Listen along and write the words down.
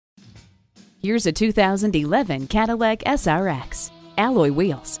Here's a 2011 Cadillac SRX. Alloy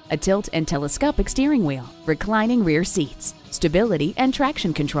wheels, a tilt and telescopic steering wheel, reclining rear seats, stability and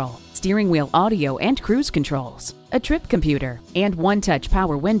traction control, steering wheel audio and cruise controls, a trip computer, and one-touch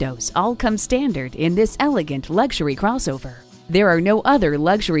power windows all come standard in this elegant luxury crossover. There are no other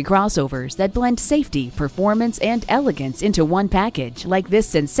luxury crossovers that blend safety, performance, and elegance into one package like this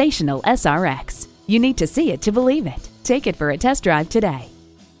sensational SRX. You need to see it to believe it. Take it for a test drive today.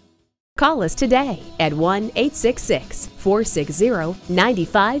 Call us today at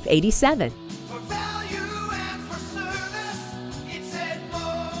 1-866-460-9587.